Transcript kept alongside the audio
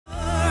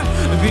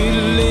be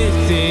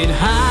lifted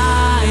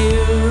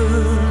higher.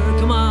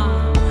 Come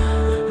on,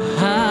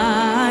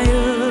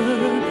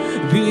 higher,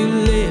 be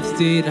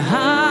lifted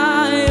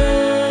higher.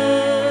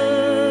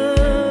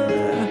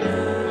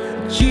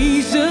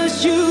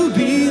 Jesus, you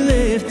be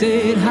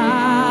lifted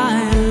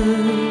higher.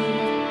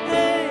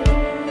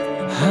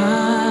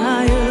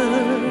 Higher,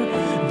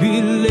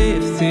 be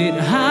lifted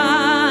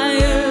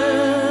higher.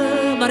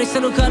 Mari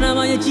serukan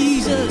namanya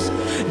Jesus.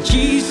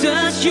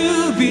 Jesus,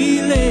 you be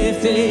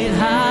lifted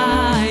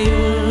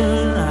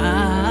higher,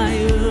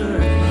 higher,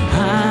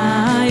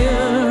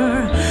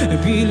 higher,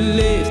 be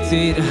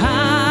lifted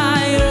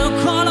higher.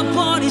 Call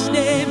upon His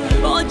name,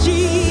 oh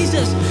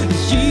Jesus,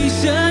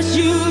 Jesus,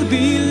 you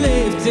be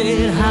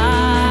lifted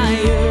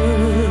higher,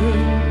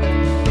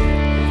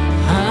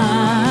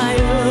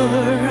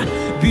 higher,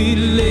 be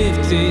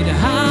lifted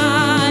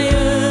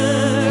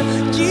higher.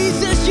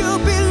 Jesus, you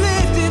be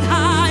lifted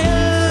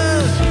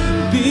higher,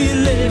 be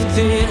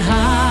lifted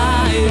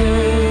higher,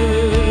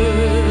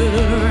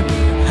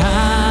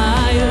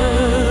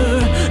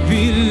 higher,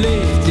 be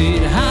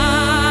lifted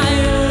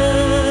higher.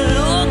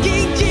 Oh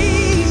King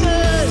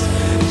Jesus,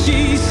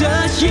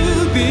 Jesus, you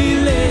be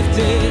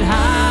lifted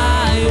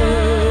higher,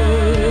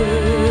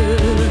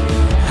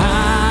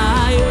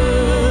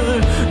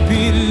 higher,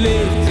 be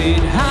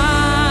lifted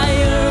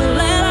higher.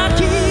 Let our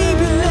King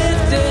be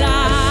lifted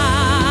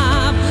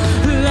up.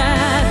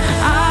 Let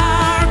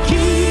our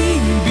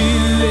King be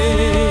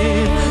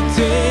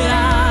lifted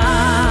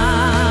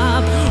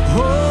up.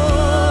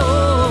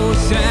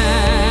 Hosanna.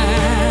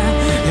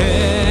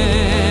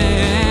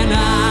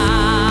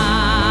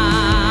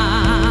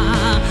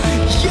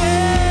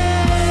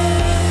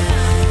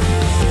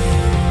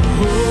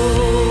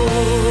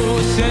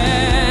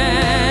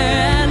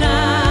 Hosanna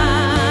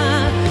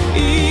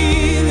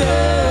in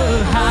the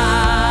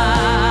highest.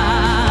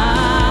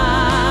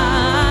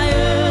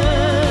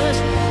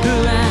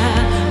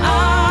 Let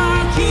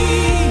our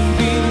King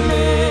be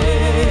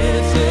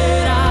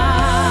lifted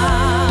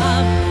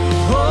up.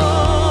 Hosanna.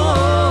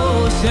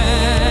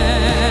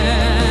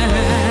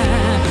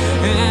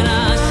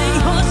 Sing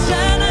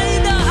Hosanna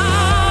in the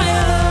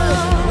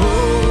highest.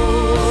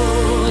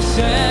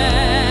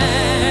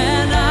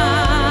 Hosanna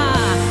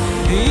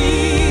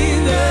in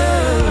the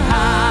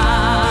highest.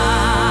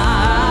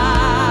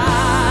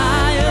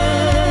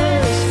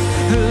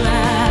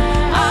 Let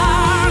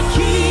our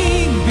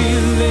King be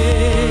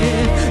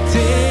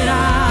lifted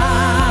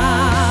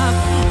up.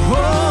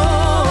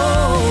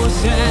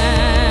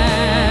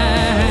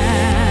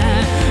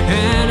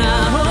 Hosanna,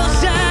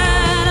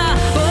 Hosanna,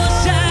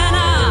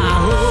 Hosanna,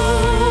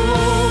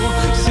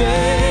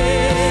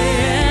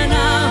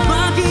 Hosanna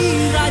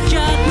bagi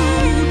Rajaku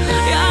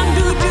yang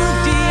duduk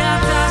di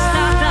atas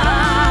tahta.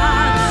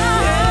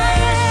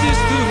 Yesus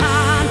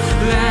Tuhan,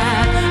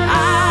 let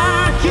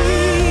our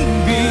King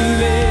be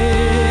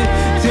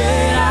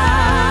lifted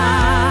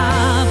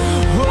up.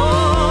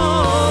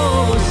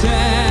 Hosanna.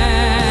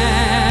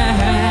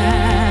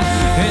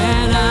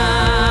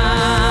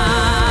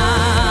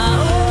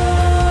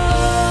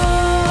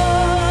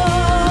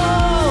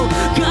 Oh,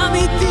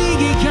 kami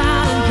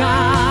tinggikan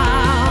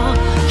Engkau,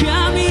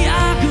 kami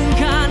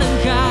agungkan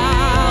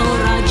Engkau,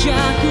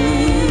 Rajaku,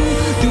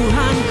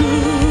 Tuhanku,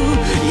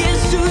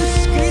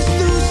 Yesus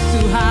Kristus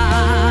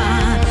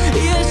Tuhan,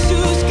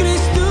 Yesus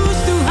Kristus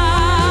Tuhan.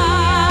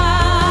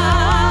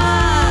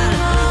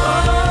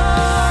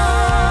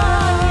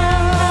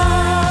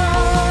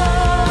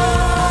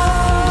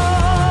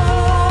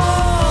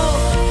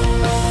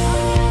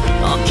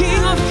 Oh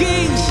King of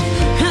Kings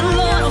and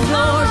Lord of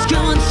Lords,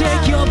 come and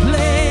take your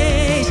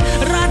place.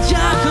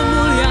 Raja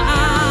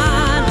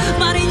kemuliaan,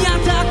 mari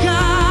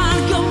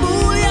nyatakan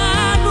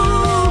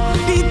kemuliaan-Mu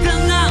di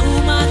tengah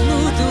umat-Mu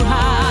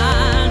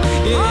Tuhan.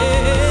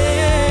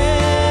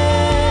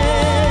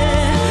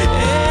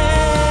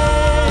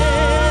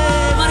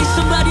 Mari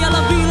sembah Dia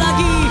lebih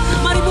lagi,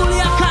 mari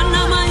muliakan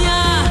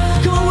namanya.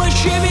 Come on,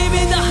 worship Him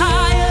in the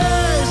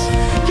highest.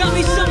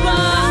 Kami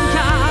sembah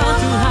Engkau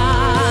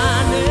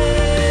Tuhan.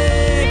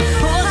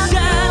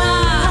 Hosanna,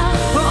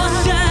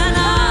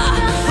 Hosanna,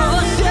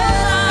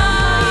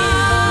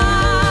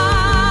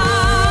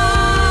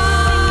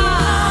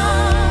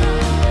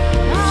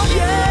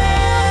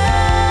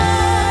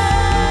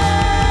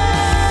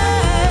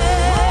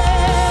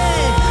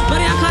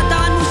 Mari angkat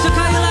tanganmu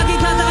sekali lagi,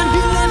 katakan be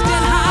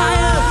lifted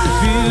higher,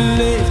 be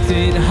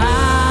lifted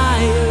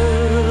higher,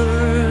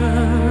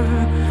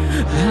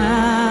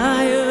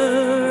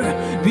 higher,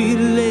 be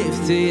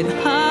lifted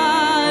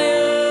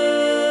higher.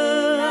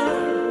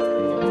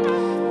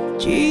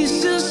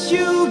 Jesus,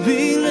 you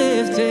be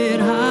lifted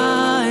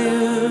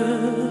higher,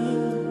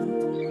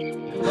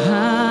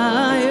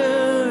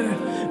 higher,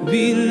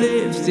 be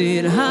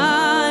lifted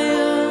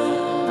higher.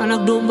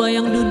 Anak domba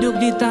yang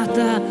duduk di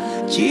tahta,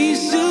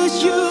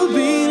 Jesus, you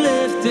be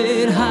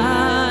lifted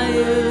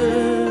higher.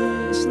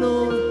 Yes,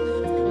 Lord.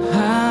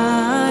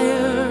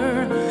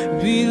 Higher,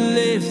 be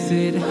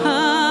lifted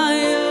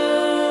higher.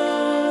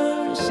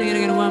 Sing it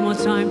again one more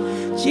time.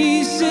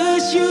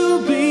 Jesus,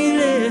 you be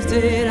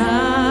lifted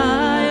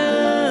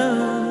higher,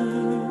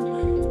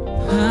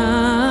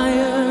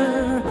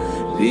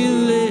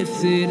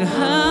 Sit